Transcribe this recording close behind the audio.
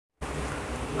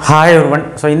Hi everyone.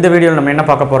 So in the video நம்ம என்ன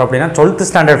பார்க்க போறோம் அப்படினா 12th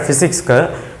standard physics க்கு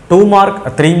 2 mark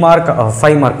 3 mark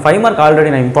 5 mark 5 mark already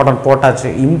நான் இம்பார்ட்டன்ட் போட்டாச்சு.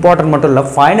 இம்பார்ட்டன்ட் மட்டும் இல்ல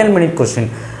ஃபைனல் மினிட் क्वेश्चन.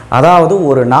 அதாவது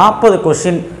ஒரு 40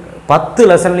 क्वेश्चन 10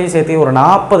 லெசன்லயும் சேர்த்து ஒரு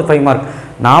 40 5 mark.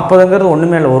 40ங்கிறது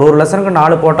ஒண்ணுமே இல்ல. ஒரு லெசனுக்கு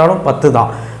 4 போட்டாலும் 10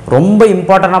 தான். ரொம்ப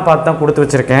இம்பார்ட்டன்ட்டா பார்த்து தான் கொடுத்து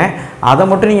வச்சிருக்கேன். அத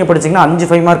மட்டும் நீங்க படிச்சீங்கன்னா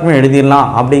 5 5 மார்க்குமே எழுதிரலாம்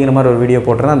அப்படிங்கிற மாதிரி ஒரு வீடியோ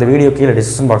போட்டுறேன். அந்த வீடியோ கீழ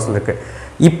டிஸ்கிரிப்ஷன் பாக்ஸ்ல இருக்கு.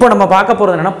 இப்போ நம்ம பார்க்க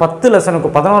போறது என்னன்னா 10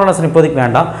 லெசனுக்கு 11 லெசன் இப்போதைக்கு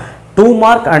வேண்டாம். 2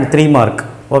 mark and 3 mark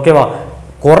ஓகேவா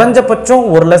குறஞ்சபட்சம்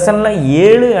ஒரு லெசன்ல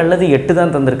 7 அல்லது 8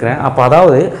 தான் தந்திருக்கேன் அப்ப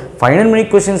அதாவது ஃபைனல் மினிட்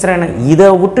क्वेश्चंस என்ன இத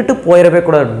விட்டுட்டு போயிரவே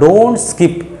கூடாது டோன்ட்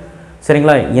ஸ்கிப்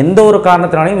சரிங்களா எந்த ஒரு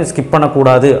காரணத்தினாலயும் ஸ்கிப் பண்ண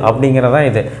கூடாது அப்படிங்கறதா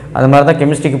இது அது மாதிரி தான்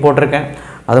கெமிஸ்ட்ரிக்கு போட்டுருக்கேன்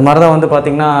அது மாதிரி தான் வந்து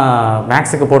பாத்தீங்கன்னா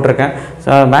மேத்ஸ்க்கு போட்டுருக்கேன்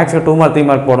மேத்ஸ்க்கு 2 mark 3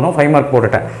 mark போடணும் 5 mark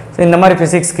போட்டுட்டேன் சோ இந்த மாதிரி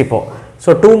பிசிக்ஸ்க்கு இப்போ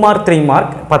So 2 mark 3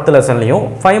 mark 10 லெசன்லயும்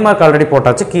 5 mark already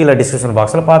போட்டாச்சு கீழ டிஸ்கிரிப்ஷன்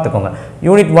பாக்ஸ்ல பாத்துக்கோங்க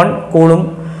unit 1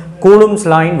 Coulomb's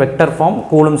law in vector form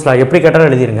Coulomb's law எப்படி கேட்டாலும்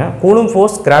எழுதிருங்க Coulomb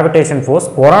force gravitation force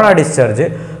corona discharge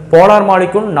polar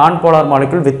molecule non polar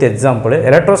molecule with example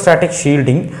electrostatic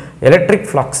shielding electric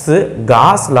flux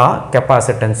gas law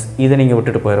capacitance இத நீங்க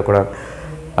விட்டுட்டு போயிர கூடாது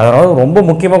அதாவது ரொம்ப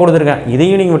முக்கியமா கொடுத்திருக்கேன்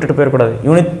இதையும் நீங்க விட்டுட்டு போயிர கூடாது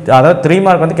யூனிட் அதாவது 3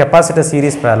 mark வந்து capacitor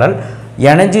series parallel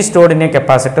energy stored in a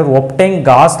capacitor obtain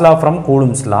gas law from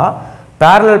Coulomb's law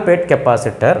parallel plate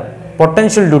capacitor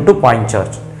potential due to point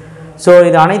charge So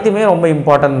இது அனைத்துமே ரொம்ப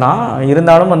இம்பார்ட்டன்ட் தான்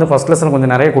இருந்தாலும் வந்து ஃபர்ஸ்ட் லெசன்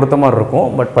கொஞ்சம் நிறைய கொடுத்த மாதிரி இருக்கும்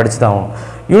பட் படிச்சு தான் ஆகணும்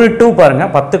யூனிட் 2 பாருங்க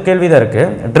 10 கேள்வி தான் இருக்கு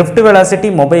drift velocity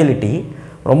mobility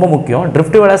ரொம்ப முக்கியம்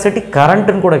drift velocity current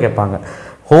ன்னு கூட கேட்பாங்க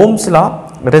Ohm's law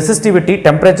resistivity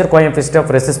temperature coefficient of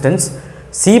resistance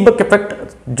Seebeck effect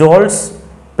Joule's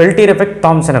Peltier effect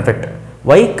Thomson effect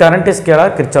why current is scalar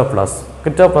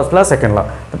Kirchhoff's law second law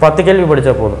 10 கேள்வி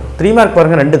படிச்சா போதும் 3 மார்க்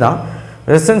பாருங்க ரெண்டு தான்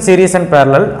Resistance series and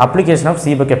parallel application of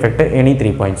Seebeck effect any 3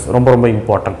 points ரொம்ப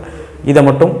important இத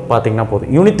மட்டும் பாத்தீங்கன்னா போதும்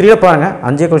யூனிட் 3 ல பாருங்க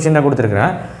 5 क्वेश्चन தான்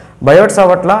கொடுத்திருக்கேன் Biot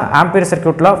Savart law ampere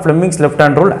circuit law Fleming's left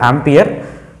hand rule ampere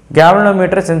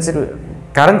galvanometer sensitivity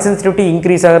current sensitivity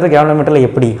increase ஆகிறது galvanometerல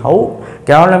எப்படி how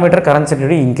galvanometer current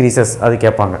sensitivity increases அது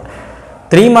கேட்பாங்க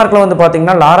 3 மார்க்ல வந்து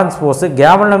பாத்தீங்கன்னா Lawrence force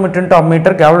galvanometer into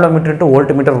ammeter galvanometer into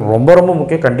voltmeter ரொம்ப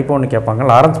முக்கியம் கண்டிப்பா ஒன்னு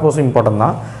கேட்பாங்க லாரன்ஸ் ஃபோர்ஸ் இம்பார்ட்டன்ட்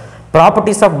தான்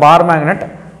properties of bar magnet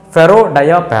Ferro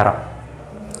dia para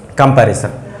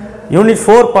comparison unit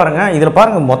 4 பாருங்க இதுல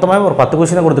பாருங்க மொத்தமாவே ஒரு 10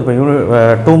 क्वेश्चन கொடுத்திருப்பேன்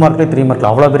 2 மார்க்ல 3 மார்க்ல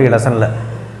அவ்வளவு பெரிய லெசன் இல்ல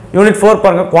unit 4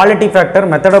 பாருங்க quality factor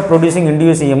method of producing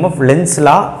induced EMF Lenz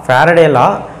law Faraday law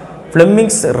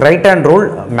Fleming's right hand rule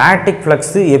magnetic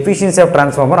flux efficiency of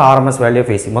transformer RMS value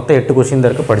of AC மொத்தம் 8 क्वेश्चन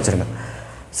இருக்கு படிச்சிருங்க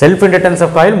self inductance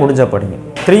of coil முடிஞ்சா படிங்க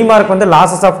 3 mark வந்து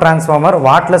losses of transformer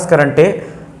wattless current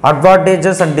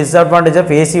advantages and disadvantages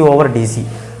of AC over DC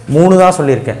மூணு தான்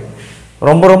சொல்லிருக்கேன்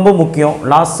ரொம்ப முக்கியம்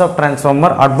loss of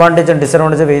transformer advantage and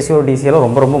disadvantage of AC O DC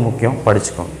எல்லாம் ரொம்ப முக்கியம்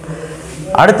படிச்சுக்கோங்க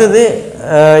அடுத்து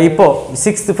இப்போ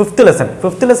 5th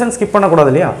லெசன் ஸ்கிப் பண்ண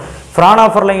கூடாது இல்லையா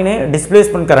ஃப்ரான்ஹோஃபர் லைன்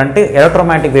டிஸ்பிளேஸ்மென்ட் கரண்ட்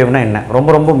எலக்ட்ரோமேக்னெட்டிக் வேவ்னா என்ன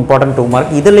ரொம்ப இம்பார்ட்டன்ட் 2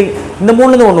 மார்க் இதுல இந்த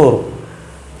மூணுல இருந்து ஒன்னு வரும்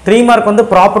 3 மார்க் வந்து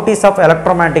properties of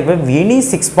electromagnetic wave any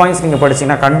 6 points நீங்க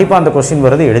படிச்சீங்கன்னா கண்டிப்பா அந்த क्वेश्चन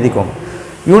வருது எழுதிக்கோங்க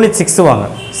யூனிட் 6 வாங்க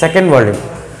second volume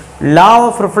law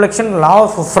of reflection law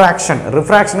of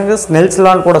refraction is Snell's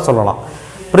law கூட சொல்லலாம்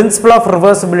principle of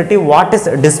reversibility what is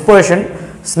dispersion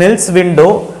Snell's window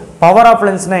power of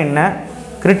lens னா என்ன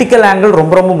critical angle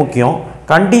ரொம்ப முக்கியம்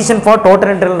condition for total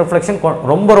internal reflection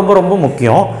ரொம்ப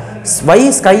முக்கியம் why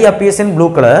sky appears in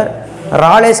blue color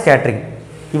Rayleigh scattering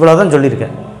இவ்வளவுதான்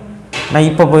சொல்லிருக்கேன் நான்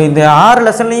இப்போ இந்த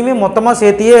 6 லெசன்லயுமே மொத்தமா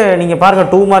சேர்த்தியே நீங்க பாருங்க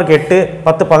 2 மார்க் 8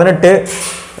 10 18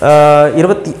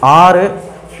 26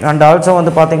 and also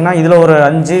வந்து பாத்தீங்கன்னா இதுல ஒரு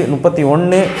 5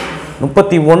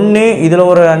 31 இதுல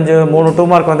ஒரு 5 3 2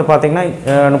 மார்க் வந்து பாத்தீங்கன்னா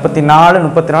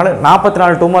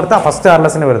 34 2 மார்க் தான் ஃபர்ஸ்ட் 6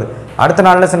 லெசன் வருது அடுத்த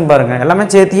 4 லெசன் பாருங்க எல்லாமே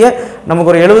சேர்த்தியே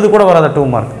நமக்கு ஒரு 70 கூட வராத 2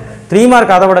 மார்க் 3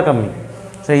 மார்க் அதை விட கம்மி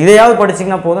சோ இதையாவது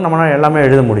படிச்சீங்கன்னா போதும் நம்மளால எல்லாமே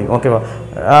எழுத முடியும் ஓகேவா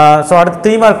சோ அடுத்து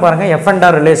 3 மார்க் பாருங்க F and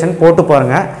R ரிலேஷன் போட்டு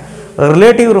பாருங்க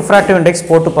ரிலேட்டிவ் ரிஃப்ராக்டிவ் இன்டெக்ஸ்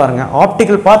போட்டு பாருங்க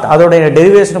ஆப்டிகல் பாத் அதோட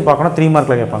டெரிவேஷன் பார்க்கணும் 3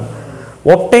 மார்க்ல கேட்பாங்க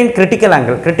obtain critical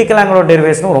angle of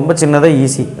derivation ரொம்ப சின்னதா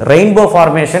ஈஸி ரெயின்போ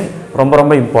ஃபார்மேஷன்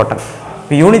ரொம்ப இம்பார்ட்டன்ட்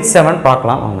இப்போ யூனிட் 7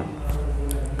 பார்க்கலாம் வாங்க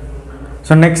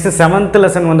சோ நெக்ஸ்ட் 7th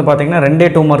லெசன் வந்து பாத்தீங்கன்னா ரெண்டே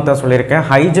 2 மார்க் தான் சொல்லிருக்கேன்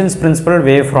ஹைஜன்ஸ் பிரின்சிபல்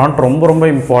வேவ் ஃப்ரண்ட் ரொம்ப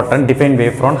important define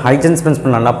wave front Huygens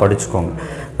principal நல்லா படிச்சுக்கோங்க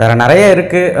வேற நிறைய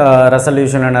இருக்கு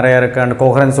ரெசல்யூஷன் நிறைய இருக்கு and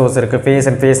கோஹெரன்ஸ் சோர்ஸ் இருக்கு ஃபேஸ்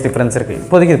அண்ட் ஃபேஸ் டிஃபரன்ஸ் இருக்கு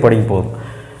இப்போதைக்கு இது படிங்க போதும்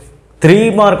 3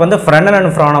 மார்க் வந்து Fresnel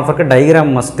and Fraunhoferக்கு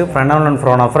diagram must Fresnel and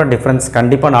Fraunhofer difference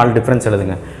கண்டிப்பா 4 டிஃபரன்ஸ்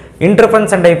எழுதுங்க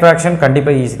இன்டர்ஃபரன்ஸ் அண்ட் டைஃப்ராக்ஷன்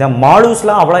கண்டிப்பா ஈஸி தான் மாலூஸ்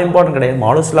லா அவ்வளவு இம்பார்ட்டன்ட் கிடையாது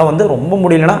மாலூஸ் லா வந்து ரொம்ப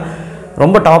முடியலனா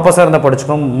ரொம்ப டாப்பஸா இருந்தா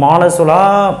படிச்சுக்கோங்க மாலூஸ் லா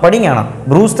படிங்க ஆனா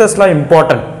ப்ரூஸ்டர்ஸ் லா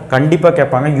இம்பார்ட்டன்ட் கண்டிப்பா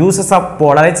கேட்பாங்க யூசஸ் ஆஃப்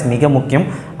போலரைட்ஸ் மிக முக்கியம்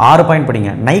 6 பாயிண்ட்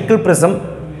படிங்க நைக்கிள் பிரிசம்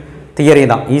தியரி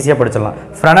தான், ஈஸியாக படிச்சிடலாம்.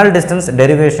 Fresnel distance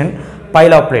derivation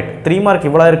pile of plate 3 mark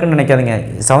இவ்வளோ இருக்குன்னு நினைக்காதீங்க.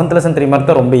 7th லெசன் 3 மார்க்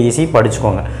தான், ரொம்ப ஈஸி,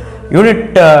 படிச்சுக்கோங்க.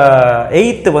 யூனிட்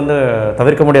 8 வந்து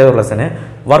தவிர்க்க முடியாத ஒரு lesson.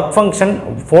 Work function,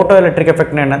 photo electric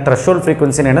எஃபெக்ட்னு என்ன, த்ரெஷோல்ட்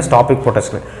ஃப்ரீக்வன்சின்னு என்ன, ஸ்டாபிக்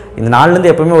பொட்டன்ஷியல். இந்த 4லேருந்து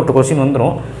எப்போவுமே ஒரு கொஸ்டின்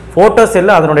வந்துடும். ஃபோட்டோ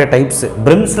செல்லு அதனுடைய டைப்ஸ்,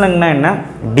 பிரிம்ஸ்லங்னா என்ன,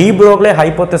 டி ப்ரோக்லே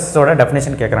ஹைப்போதசிஸோட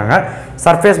டெஃபினேஷன் கேட்குறாங்க,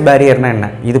 சர்ஃபேஸ் பேரியர்னா என்ன.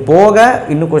 இது போக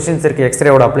இன்னும் கொஸ்டின்ஸ் இருக்குது,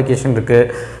 எக்ஸ்ரேவோட அப்ளிகேஷன் இருக்குது.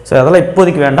 ஸோ அதெல்லாம்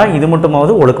இப்போதைக்கு வேண்டாம், இது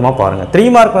மட்டுமாவது ஒழுக்கமாக பாருங்கள். 3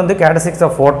 மார்க் வந்து characteristics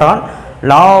of photon,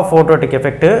 law of ஃபோட்டோட்டிக்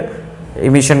effect,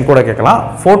 emission கூட கேட்கலாம்.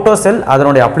 ஃபோட்டோ செல்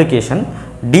அதனுடைய application,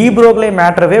 D ப்ரோக்லே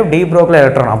matter wave, D ப்ரோக்லே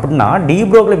electron. அப்படின்னா டி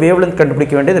ப்ரோக்லே வேவ் லென்த்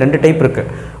கண்டுபிடிக்க வேண்டியது 2 டைப் இருக்குது.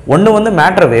 ஒன்று வந்து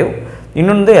மேட்டர் வேவ்,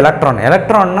 இன்னொன்று வந்து எலக்ட்ரான்.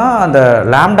 எலக்ட்ரான்னா அந்த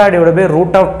lambda divide by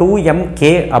root of 2mk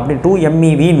அப்படி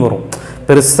 2meVன்னு வரும்,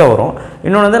 பெருசாக வரும்.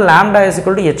 இன்னொன்று வந்து lambda is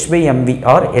equal to h/mv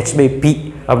R h/p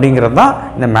அப்படிங்கிறது தான்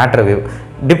இந்த மேட்டர் வேவ்.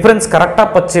 டிஃப்ரென்ஸ் கரெக்டாக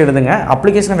பச்சு எழுதுங்க.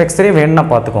 அப்ளிகேஷன் ஆஃப் எக்ஸ்ரே வேணும்னா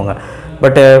பார்த்துக்கோங்க,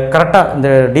 பட் கரெக்டாக இந்த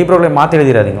டி ப்ரோக்லே மாற்றி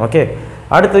எழுதிடாதீங்க. ஓகே,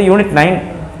 அடுத்து யூனிட் 9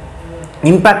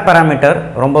 இம்பேக்ட் பேராமீட்டர்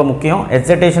ரொம்ப முக்கியம்.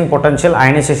 Excitation potential,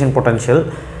 ionisation potential,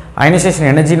 ionisation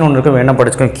எனர்ஜின்னு ஒன்று இருக்குது, வேணால்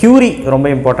படிச்சுக்கோங்க. கியூரி ரொம்ப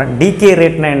இம்பார்ட்டன்ட். டிகே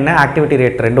ரேட்னா என்ன, ஆக்டிவிட்டி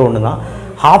ரேட் ரெண்டும் ஒன்று தான்.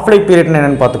 ஹாஃப் லைஃப் பீரியட்னா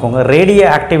என்னென்னு பார்த்துக்கோங்க. ரேடியோ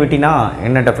ஆக்டிவிட்டினா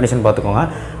என்ன டெஃபினேஷன் பார்த்துக்கோங்க.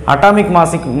 அட்டாமிக்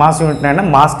மாஸ் யூனிட்னா என்ன,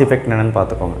 மாஸ் டிஃபெக்ட் என்னென்னு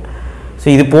பார்த்துக்கோங்க. ஸோ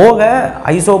இது போக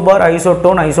ஐசோபார்,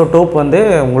 ஐசோடோன், ஐசோடோப் வந்து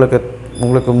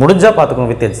உங்களுக்கு முடிஞ்சால்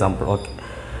பார்த்துக்கோங்க with example. Okay,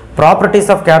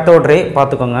 properties of cathode ரே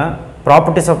பார்த்துக்கோங்க.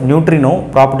 Properties of neutrino,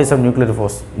 properties of nuclear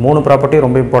force, 3 property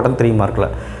ரொம்ப இம்பார்ட்டன்ட் 3 மார்க்கில்.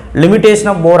 Limitation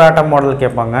of bore atom model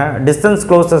கேட்பாங்க. டிஸ்டன்ஸ்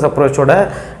க்ளோசஸ்ட் அப்ரோச்சோட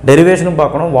டெரிவேஷனும்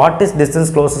பார்க்கணும். வாட் இஸ்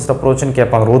டிஸ்டன்ஸ் க்ளோசஸ்ட் அப்ரோச்னு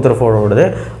கேட்பாங்க, ரூதர்ஃபோர்டோடது,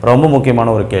 ரொம்ப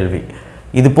முக்கியமான ஒரு கேள்வி.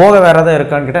 இது போக வேறு எதாவது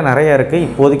இருக்கான்னு கேட்டால் நிறையா இருக்குது,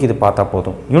 இப்போதைக்கு இது பார்த்தா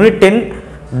போதும். யூனிட் 10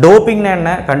 டோப்பிங்னா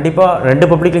என்ன, கண்டிப்பாக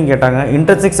 2 பப்ளிக்லையும் கேட்டாங்க.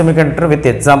 இன்டர்சிக் செமிகண்டக்டர் வித்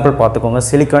எக்ஸாம்பிள் பார்த்துக்கோங்க,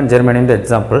 சிலிக்கான் ஜெர்மனியம்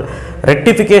எக்ஸாம்பிள்.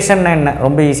 ரெக்டிஃபிகேஷன் என்ன,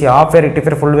 ரொம்ப easy, of way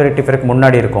rectifier full வே ரெக்டிஃபையருக்கு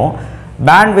முன்னாடி இருக்கும்.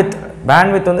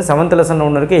 பேண்ட்வித் வந்து 7th லெசன்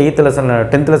ஒன்று இருக்குது, 8th லெசன்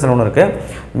 10th லெசன் ஒன்று இருக்குது.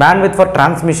 பேண்ட்வித் ஃபார்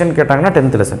டிரான்ஸ்மிஷன் கேட்டாங்கன்னா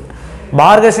 10th லெசன்.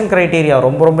 பார்கரேஷன் க்ரைட்டீரியா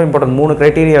ரொம்ப ரொம்ப இம்பார்ட்டன்ட், 3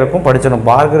 க்ரைட்டீரியா இருக்கும், படிச்சிடணும்.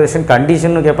 பார்கரேஷன்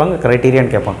கண்டிஷன் கேட்பாங்க,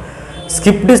 க்ரைட்டீரியான்னு கேட்பாங்க.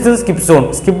 Skip distance, skip zone.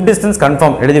 Skip distance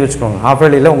confirm எழுதி வச்சுக்கோங்க, ஹாஃப்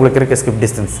இயர்லியில் உங்களுக்கு இருக்க ஸ்கிப்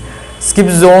டிஸ்டன்ஸ்.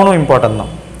 ஸ்கிப் ஜோனும் இம்பார்ட்டன்ட்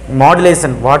தான்.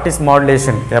 மாடுலேஷன், வாட் இஸ்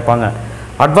மாடுலேஷன் கேட்பாங்க.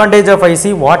 Advantage of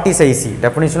IC, what is IC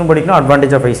டெஃபினிஷனும் படிக்கணும்,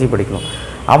 அட்வான்டேஜ் ஆஃப் ஐசி படிக்கணும்.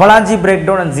 Avalanche break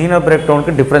down and ஜீனோ break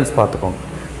டவுனுக்கு டிஃப்ரென்ஸ் பார்த்துக்கோங்க.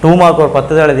 2 மார்க் ஒரு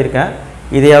 10 தான் எழுதியிருக்கேன்,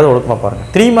 இதையாவது ஒழுக்கமாக பாருங்கள்.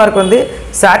 3 மார்க் வந்து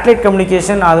சேட்டலைட்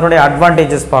கம்யூனிகேஷன் அதனுடைய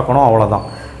அட்வான்டேஜஸ் பார்க்கணும், அவ்வளோதான்.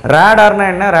 ரேடார்னா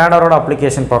என்ன, ரேடாரோட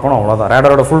அப்ளிகேஷன் பார்க்கணும், அவ்வளோதான்.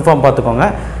 ரேடாரோட ஃபுல் ஃபார்ம் பார்த்துக்கோங்க.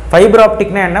 ஃபைபர்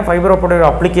ஆப்டிக்னா என்ன, ஃபைபர் ஆப்டிக்கோட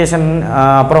அப்ளிகேஷன்,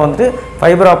 அப்புறம் வந்து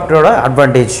ஃபைபர் ஆப்டிக்கோட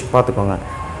அட்வான்டேஜ் பார்த்துக்கோங்க.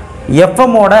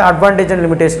 எஃப்எம்மோட அட்வான்டேஜ் அண்ட்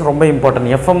லிமிடேஷன் ரொம்ப இம்பார்ட்டன்ட்.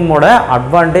 எஃப்எம்மோட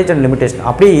அட்வான்டேஜ் அண்ட் லிமிடேஷன்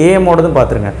அப்படியே ஏஎம்மோடதும்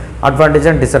பார்த்துருங்க, அட்வான்டேஜ்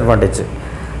அண்ட் டிஸ்அட்வான்டேஜ்.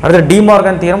 அடுத்து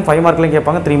டிமார்கன் தியரம் 5 மார்க்லையும்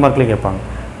கேட்பாங்க, 3 மார்க்லையும் கேட்பாங்க.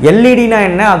 எல்இடினா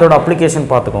என்ன, அதோட அப்ளிகேஷன்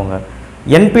பார்த்துக்கோங்க.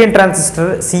 என்பிஎன்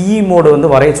டிரான்சிஸ்டர் சிஇ மோடு வந்து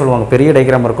வரைய சொல்லுவாங்க, பெரிய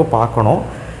டயக்ராம் இருக்கும், பார்க்கணும்.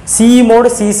 CE mode,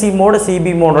 CC mode,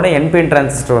 CP மோடோட NPN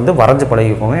transistor வந்து வரைஞ்சு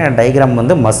பழகிக்கோங்க. டயக்ராம்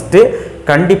வந்து மஸ்ட்டு,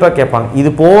 கண்டிப்பாக கேட்பாங்க.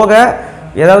 இது போக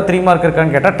ஏதாவது 3 மார்க்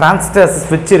இருக்கான்னு கேட்டால் டிரான்சிஸ்டர்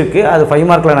ஸ்விட்ச் இருக்குது, அது 5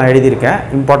 மார்க்கில் நான் எழுதியிருக்கேன்,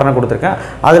 இம்பார்ட்டனாக கொடுத்துருக்கேன்.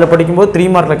 அதில் படிக்கும்போது 3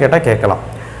 மார்க்கில் கேட்டால் கேட்கலாம்.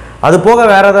 அது போக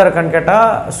வேறு எதாவது இருக்கான்னு கேட்டால்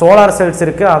சோலார் செல்ஸ்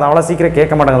இருக்குது, அது அவ்வளோ சீக்கிரம்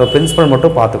கேட்க மாட்டாங்க, அந்த பிரின்சிபல்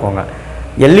மட்டும் பார்த்துக்கோங்க.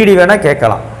 எல்இடி வேணால்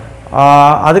கேட்கலாம்.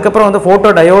 அதுக்கப்புறம் வந்து ஃபோட்டோ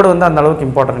டயோடு வந்து அந்த அளவுக்கு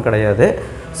இம்பார்ட்டன்ட் கிடையாது.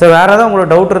 ஸோ வேறு ஏதாவது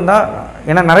உங்களுக்கு டவுட் இருந்தால்,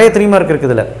 ஏன்னா நிறைய 3 மார்க்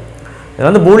இருக்குது இதில், இது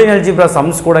வந்து பூலியன் அல்ஜிப்ரா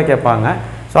சம்ஸ் கூட கேட்பாங்க.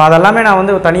 ஸோ அதெல்லாமே நான்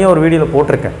வந்து தனியாக ஒரு வீடியோவில்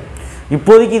போட்டிருக்கேன்.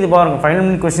 இப்போதைக்கு இது பாருங்கள், ஃபைனல்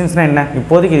மினிட் கொஸ்டின்ஸ்னால் என்ன,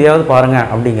 இப்போதைக்கு இதையாவது பாருங்கள்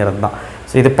அப்படிங்கிறது தான்.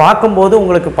 ஸோ இது பார்க்கும்போது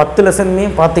உங்களுக்கு 10 லெசனுமே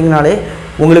பார்த்தீங்கனாலே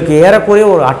உங்களுக்கு ஏறக்குறைய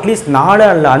ஒரு அட்லீஸ்ட் 4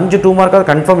 அல்ல 5 2 மார்க்காவது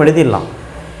கன்ஃபார்ம் எழுதிடலாம்.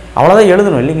 அவ்வளோதான்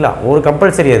எழுதணும் இல்லைங்களா, ஒரு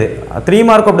கம்பல்சரி. அது 3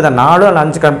 மார்க் அப்படி தான், 4 அல்ல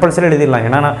 5 கம்பல்சரி எழுதிடலாம்.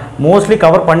 ஏன்னா நான் மோஸ்ட்லி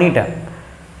கவர் பண்ணிட்டேன்.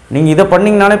 நீங்கள் இதை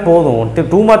பண்ணிங்கனாலே போதும்.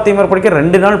 2 மார்க் 3 மார்க் படிக்க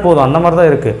 2 நாள் போதும், அந்த மாதிரி தான்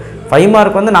இருக்குது. 5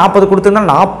 மார்க் வந்து 40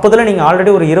 கொடுத்துருந்தாலும் 40ல் நீங்கள்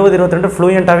ஆல்ரெடி ஒரு 20-22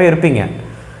 ஃப்ளூயண்ட்டாகவே இருப்பீங்க.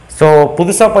 ஸோ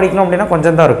புதுசாக படிக்கணும் அப்படின்னா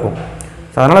கொஞ்சம் தான் இருக்கும்.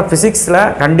 ஸோ அதனால் ஃபிசிக்ஸில்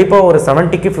கண்டிப்பாக ஒரு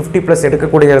 70க்கு 50+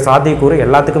 எடுக்கக்கூடிய சாத்தியக்கூறு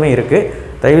எல்லாத்துக்குமே இருக்குது.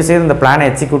 தயவுசெய்து இந்த பிளானை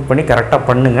எக்ஸிக்யூட் பண்ணி கரெக்டாக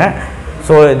பண்ணுங்கள்.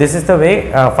 So this is the way.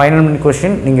 Final minute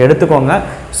question நீங்கள் எடுத்துக்கோங்க.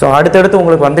 ஸோ அடுத்தடுத்து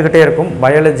உங்களுக்கு வந்துக்கிட்டே இருக்கும்.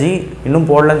 பயாலஜி இன்னும்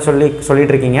போடலன்னு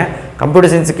சொல்லிட்டு இருக்கீங்க,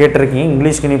 கம்ப்யூட்டர் சயின்ஸ் கேட்டிருக்கீங்க,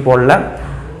 இங்கிலீஷ்க்கு நீ போடல.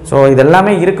 ஸோ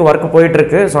இதெல்லாமே இருக்குது, ஒர்க்கு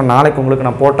போயிட்டுருக்கு. ஸோ நாளைக்கு உங்களுக்கு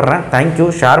நான் போட்டுறேன். தேங்க்யூ.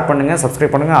 ஷேர் பண்ணுங்கள்,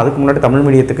 சப்ஸ்கிரைப் பண்ணுங்கள். அதுக்கு முன்னாடி தமிழ்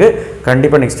மீடியத்துக்கு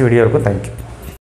கண்டிப்பாக நெக்ஸ்ட் வீடியோ இருக்கும். தேங்க்யூ.